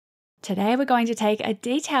Today we're going to take a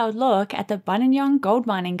detailed look at the Buninyong Gold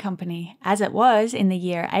Mining Company as it was in the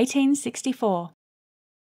year 1864.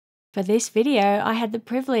 For this video, I had the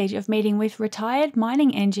privilege of meeting with retired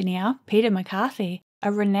mining engineer Peter McCarthy,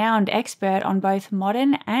 a renowned expert on both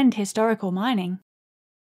modern and historical mining.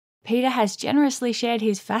 Peter has generously shared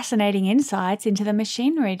his fascinating insights into the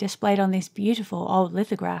machinery displayed on this beautiful old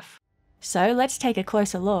lithograph. So let's take a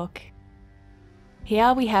closer look.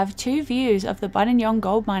 Here we have two views of the Buninyong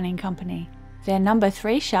Gold Mining Company, their number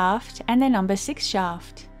 3 shaft and their number 6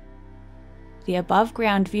 shaft. The above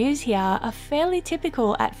ground views here are fairly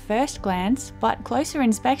typical at first glance, but closer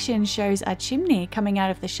inspection shows a chimney coming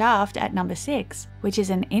out of the shaft at number 6, which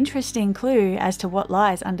is an interesting clue as to what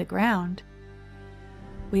lies underground.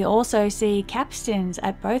 We also see capstans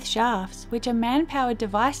at both shafts, which are man-powered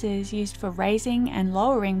devices used for raising and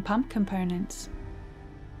lowering pump components.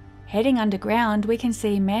 Heading underground, we can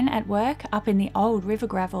see men at work up in the old river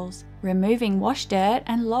gravels, removing wash dirt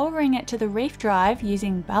and lowering it to the reef drive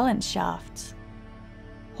using balance shafts.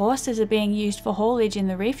 Horses are being used for haulage in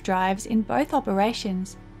the reef drives in both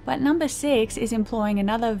operations, but number 6 is employing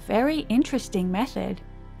another very interesting method: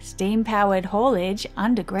 steam-powered haulage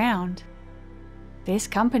underground. This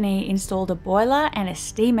company installed a boiler and a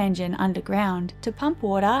steam engine underground to pump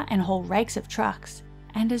water and haul rakes of trucks.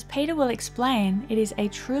 And as Peter will explain, it is a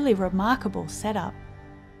truly remarkable setup.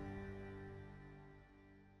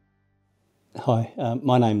 Hi,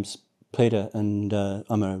 my name's Peter and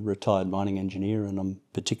I'm a retired mining engineer, and I'm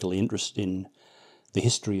particularly interested in the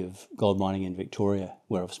history of gold mining in Victoria,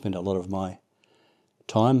 where I've spent a lot of my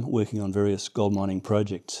time working on various gold mining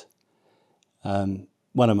projects. One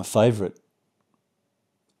of my favourite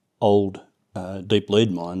old deep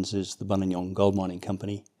lead mines is the Buninyong Gold Mining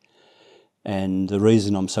Company. And the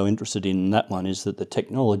reason I'm so interested in that one is that the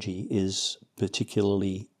technology is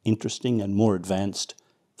particularly interesting and more advanced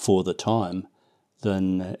for the time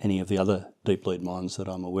than any of the other deep lead mines that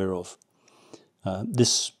I'm aware of.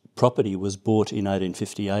 This property was bought in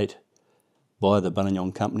 1858 by the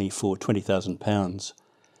Buninyong Company for £20,000,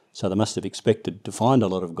 so they must have expected to find a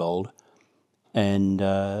lot of gold. And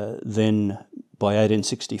then by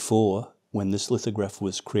 1864, when this lithograph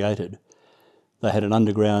was created, they had an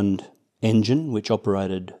underground engine which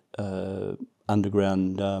operated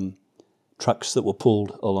underground trucks that were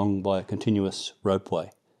pulled along by a continuous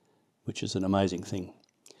ropeway, which is an amazing thing.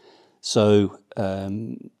 So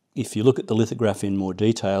if you look at the lithograph in more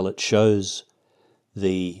detail, it shows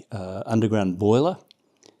the underground boiler,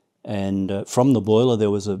 and from the boiler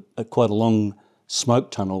there was quite a long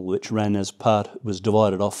smoke tunnel which ran as was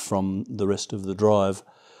divided off from the rest of the drive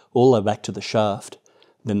all the way back to the shaft.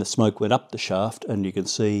 Then the smoke went up the shaft, and you can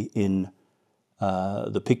see in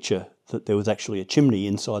the picture that there was actually a chimney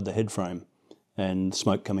inside the headframe and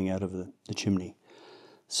smoke coming out of the chimney.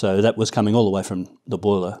 So that was coming all the way from the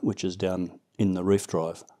boiler, which is down in the reef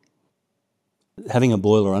drive. Having a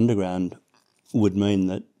boiler underground would mean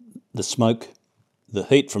that the smoke, the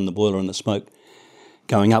heat from the boiler and the smoke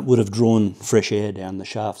going up would have drawn fresh air down the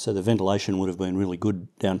shaft, so the ventilation would have been really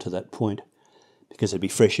good down to that point, because there'd be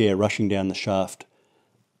fresh air rushing down the shaft,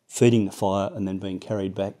 feeding the fire and then being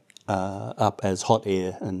carried back up as hot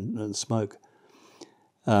air and smoke.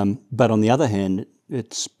 But on the other hand,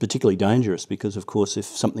 it's particularly dangerous because, of course, if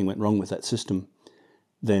something went wrong with that system,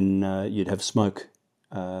 then you'd have smoke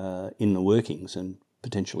in the workings and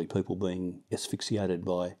potentially people being asphyxiated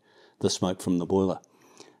by the smoke from the boiler.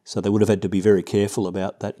 So they would have had to be very careful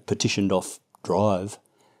about that partitioned off drive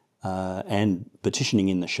and partitioning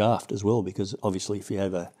in the shaft as well, because obviously if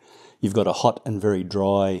you've got a hot and very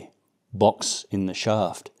dry box in the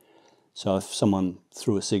shaft, so if someone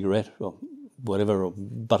threw a cigarette or whatever or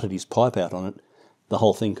butted his pipe out on it, the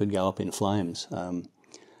whole thing could go up in flames.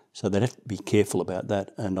 So they'd have to be careful about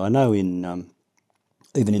that. And I know even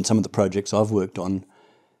in some of the projects I've worked on,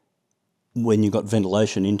 when you've got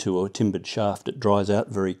ventilation into a timbered shaft, it dries out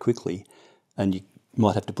very quickly, and you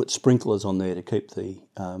might have to put sprinklers on there to keep the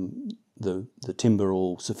timber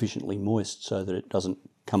all sufficiently moist so that it doesn't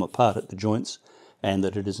come apart at the joints and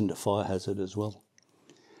that it isn't a fire hazard as well.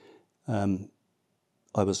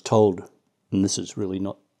 I was told, and this is really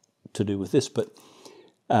not to do with this, but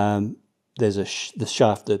there's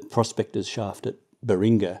the prospector's shaft at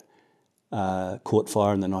Baringa caught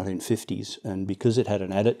fire in the 1950s, and because it had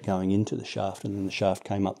an adit going into the shaft and then the shaft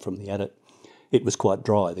came up from the adit, it was quite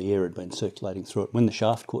dry. The air had been circulating through it. When the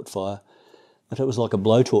shaft caught fire, it was like a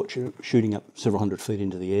blowtorch shooting up several hundred feet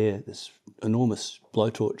into the air, this enormous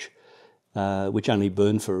blowtorch, which only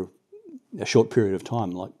burned for a short period of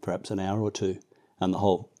time, like perhaps an hour or two, and the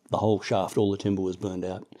whole shaft, all the timber was burned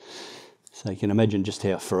out. So you can imagine just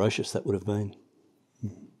how ferocious that would have been.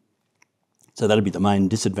 So that'd be the main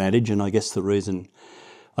disadvantage, and I guess the reason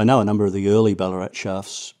I know a number of the early Ballarat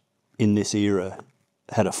shafts in this era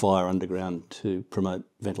had a fire underground to promote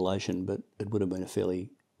ventilation, but it would have been a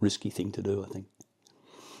fairly risky thing to do, I think.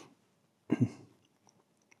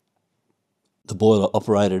 The boiler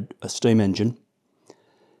operated a steam engine,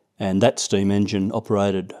 and that steam engine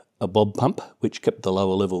operated a bob pump, which kept the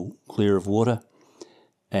lower level clear of water,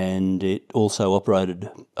 and it also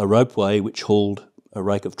operated a ropeway, which hauled a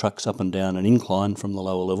rake of trucks up and down an incline from the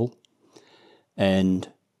lower level, and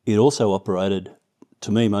it also operated,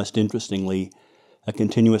 to me most interestingly, a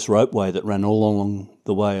continuous ropeway that ran all along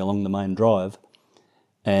the way along the main drive,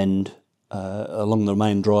 and along the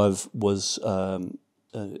main drive was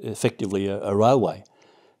effectively a railway.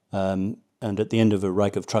 And at the end of a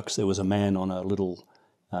rake of trucks there was a man on a little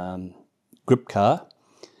grip car,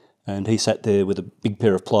 and he sat there with a big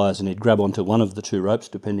pair of pliers, and he'd grab onto one of the two ropes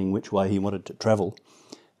depending which way he wanted to travel,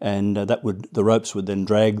 and the ropes would then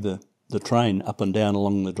drag the train up and down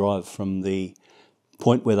along the drive from the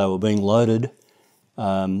point where they were being loaded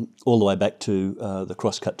all the way back to the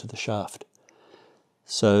crosscut to the shaft.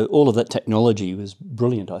 So all of that technology was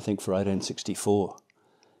brilliant, I think, for 1864,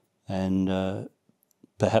 and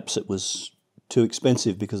perhaps it was too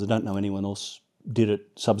expensive because I don't know anyone else did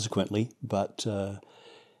it subsequently, but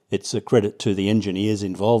it's a credit to the engineers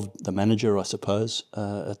involved, the manager, I suppose,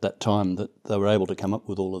 at that time, that they were able to come up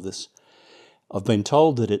with all of this. I've been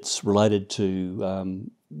told that it's related to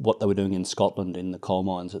what they were doing in Scotland in the coal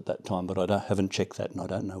mines at that time, but I haven't checked that, and I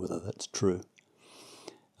don't know whether that's true.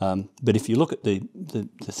 But if you look at the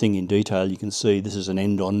thing in detail, you can see this is an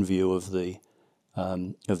end-on view of the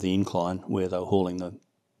incline where they were hauling the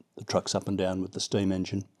trucks up and down with the steam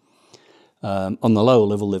engine. On the lower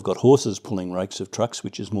level, they've got horses pulling rakes of trucks,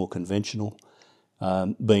 which is more conventional,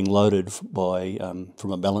 being loaded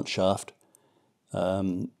from a balance shaft.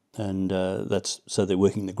 And that's so they're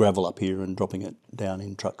working the gravel up here and dropping it down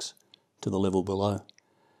in trucks to the level below.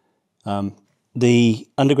 The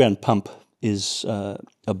underground pump is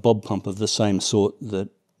a bob pump of the same sort that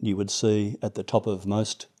you would see at the top of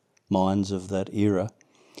most mines of that era,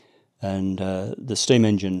 and the steam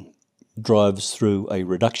engine drives through a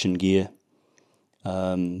reduction gear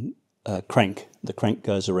crank. The crank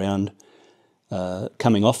goes around.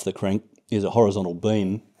 Coming off the crank is a horizontal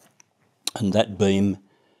beam, and that beam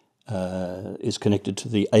is connected to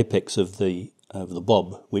the apex of the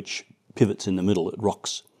bob, which pivots in the middle. It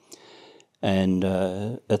rocks, and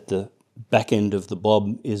at the back end of the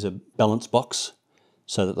bob is a balance box,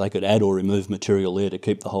 so that they could add or remove material there to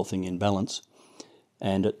keep the whole thing in balance.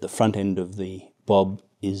 And at the front end of the bob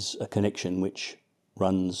is a connection which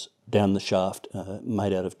runs down the shaft,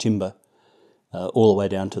 made out of timber, all the way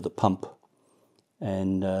down to the pump.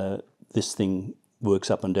 And this thing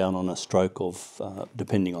works up and down on a stroke of,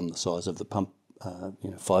 depending on the size of the pump,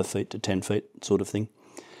 5 feet to 10 feet sort of thing.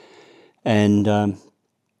 And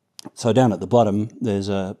so down at the bottom there's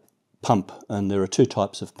a pump, and there are two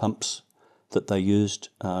types of pumps that they used.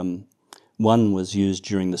 One was used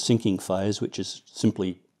during the sinking phase, which is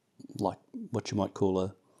simply like what you might call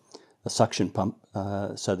a suction pump.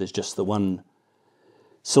 So there's just the one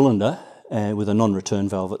cylinder with a non-return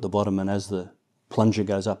valve at the bottom, and as the plunger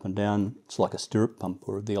goes up and down, it's like a stirrup pump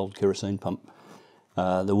or the old kerosene pump.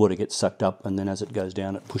 The water gets sucked up, and then as it goes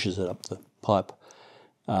down, it pushes it up the pipe.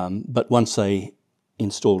 But once they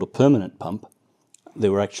installed a permanent pump,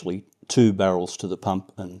 there were actually two barrels to the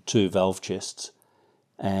pump and two valve chests,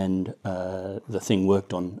 and the thing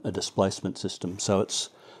worked on a displacement system. So it's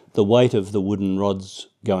the weight of the wooden rods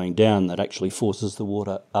going down that actually forces the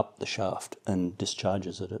water up the shaft and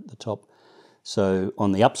discharges it at the top. So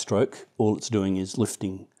on the upstroke, all it's doing is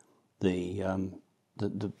lifting the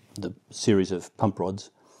series of pump rods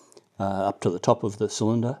up to the top of the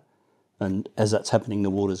cylinder, and as that's happening, the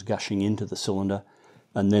water's gushing into the cylinder,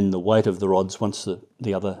 and then the weight of the rods, once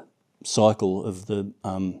the other cycle of the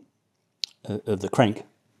crank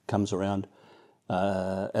comes around,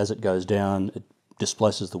 as it goes down, it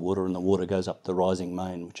displaces the water, and the water goes up the rising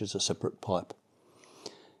main, which is a separate pipe.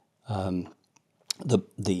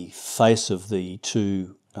 The face of the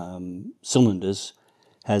two cylinders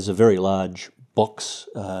has a very large box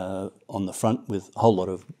on the front with a whole lot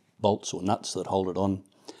of bolts or nuts that hold it on,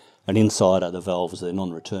 and inside are the valves. They're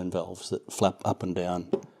non-return valves that flap up and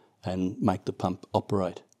down and make the pump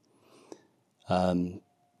operate.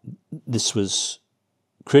 This was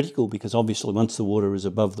critical because obviously once the water is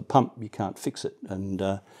above the pump you can't fix it,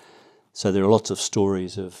 and so there are lots of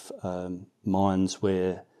stories of mines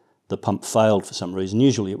where the pump failed for some reason.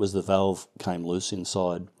 Usually it was the valve came loose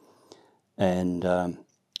inside, and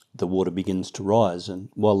the water begins to rise. And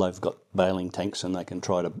while they've got bailing tanks and they can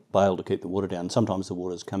try to bail to keep the water down, sometimes the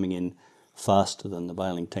water's coming in faster than the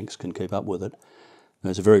bailing tanks can keep up with it.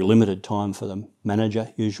 There's a very limited time for the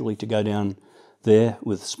manager usually to go down there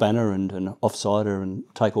with a spanner and an offsider and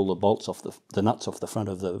take all the bolts off the nuts off the front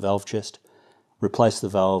of the valve chest, replace the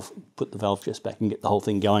valve, put the valve chest back and get the whole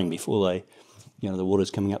thing going before they, the water's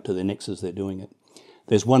coming up to their necks as they're doing it.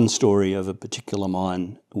 There's one story of a particular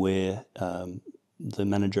mine where the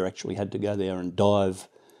manager actually had to go there and dive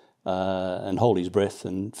and hold his breath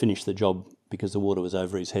and finish the job because the water was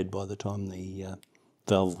over his head by the time the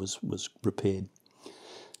valve was repaired.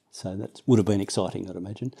 So that would have been exciting, I'd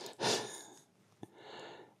imagine.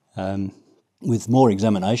 With more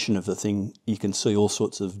examination of the thing, you can see all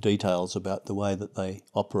sorts of details about the way that they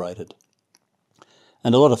operated.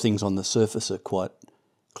 And a lot of things on the surface are quite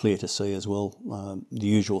clear to see as well. The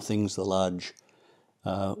usual things, the large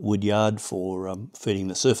wood yard for feeding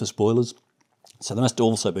the surface boilers. So they must have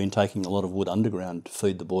also been taking a lot of wood underground to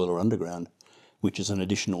feed the boiler underground, which is an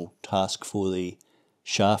additional task for the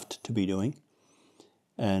shaft to be doing.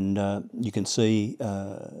 And you can see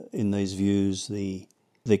in these views the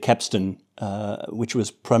capstan, which was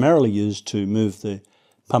primarily used to move the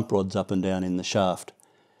pump rods up and down in the shaft.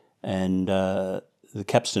 And the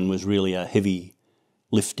capstan was really a heavy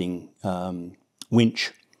lifting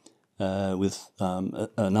winch with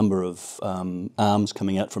a number of arms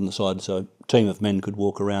coming out from the side, so a team of men could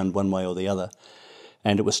walk around one way or the other.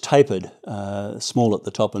 And it was tapered, small at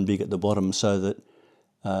the top and big at the bottom, so that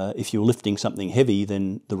if you were lifting something heavy,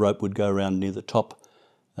 then the rope would go around near the top.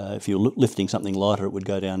 If you were lifting something lighter, it would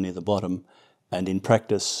go down near the bottom. And in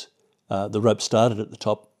practice, the rope started at the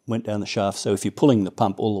top, went down the shaft. So if you're pulling the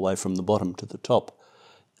pump all the way from the bottom to the top,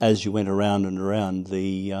 as you went around and around,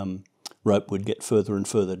 the rope would get further and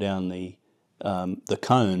further down the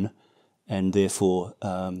cone, and therefore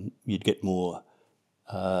you'd get more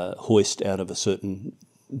hoist out of a certain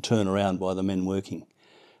turnaround by the men working.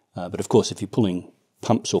 But of course, if you're pulling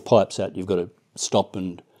pumps or pipes out, you've got to stop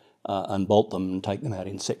and unbolt them and take them out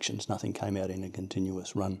in sections. Nothing came out in a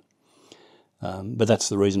continuous run. But that's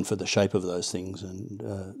the reason for the shape of those things, and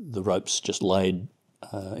the ropes just laid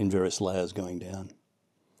in various layers going down.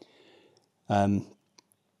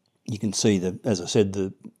 You can see, as I said,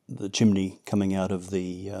 the chimney coming out of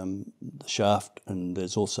the shaft, and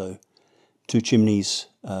there's also two chimneys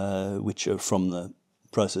which are from the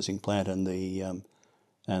processing plant and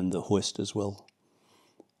the hoist as well.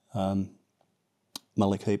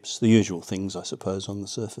 Mullock heaps, the usual things, I suppose, on the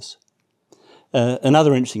surface.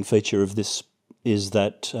 Another interesting feature of this is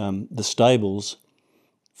that the stables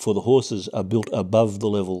for the horses are built above the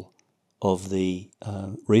level of the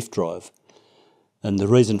reef drive. And the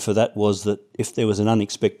reason for that was that if there was an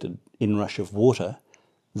unexpected inrush of water,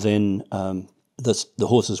 then the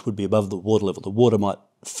horses would be above the water level. The water might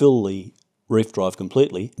fill the reef drive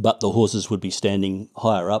completely, but the horses would be standing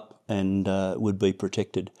higher up and would be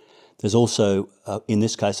protected. There's also, in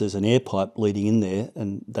this case, there's an air pipe leading in there,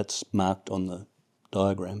 and that's marked on the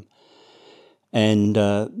diagram. And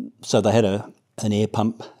so they had an air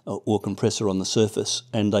pump or compressor on the surface,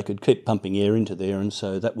 and they could keep pumping air into there, and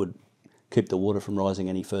so that would keep the water from rising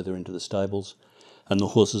any further into the stables. And the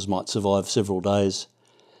horses might survive several days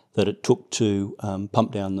that it took to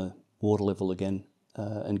pump down the water level again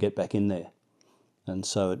and get back in there. And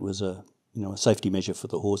so it was a safety measure for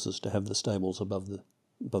the horses to have the stables above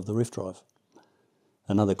the reef drive.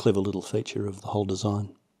 Another clever little feature of the whole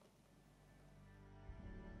design.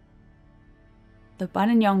 The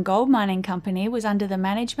Buninyong Gold Mining Company was under the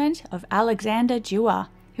management of Alexander Dewar,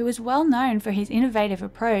 who was well known for his innovative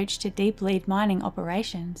approach to deep lead mining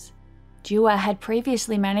operations. Dewar had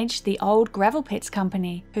previously managed the Old Gravel Pits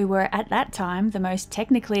Company, who were at that time the most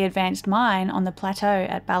technically advanced mine on the plateau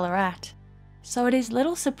at Ballarat. So it is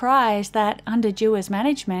little surprise that, under Dewar's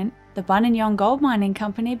management, the Buninyong Gold Mining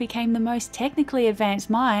Company became the most technically advanced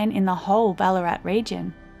mine in the whole Ballarat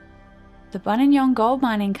region. The Buninyong Gold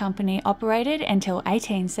Mining Company operated until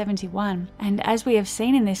 1871, and as we have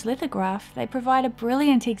seen in this lithograph, they provide a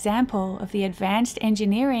brilliant example of the advanced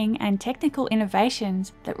engineering and technical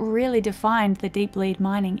innovations that really defined the deep lead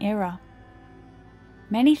mining era.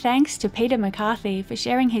 Many thanks to Peter McCarthy for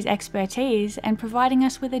sharing his expertise and providing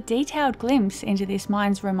us with a detailed glimpse into this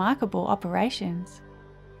mine's remarkable operations.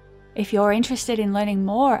 If you're interested in learning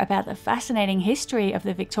more about the fascinating history of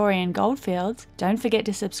the Victorian goldfields, don't forget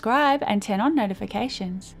to subscribe and turn on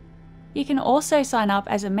notifications. You can also sign up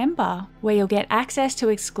as a member, where you'll get access to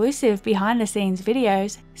exclusive behind-the-scenes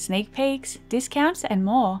videos, sneak peeks, discounts, and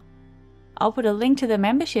more. I'll put a link to the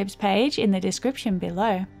memberships page in the description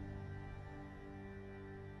below.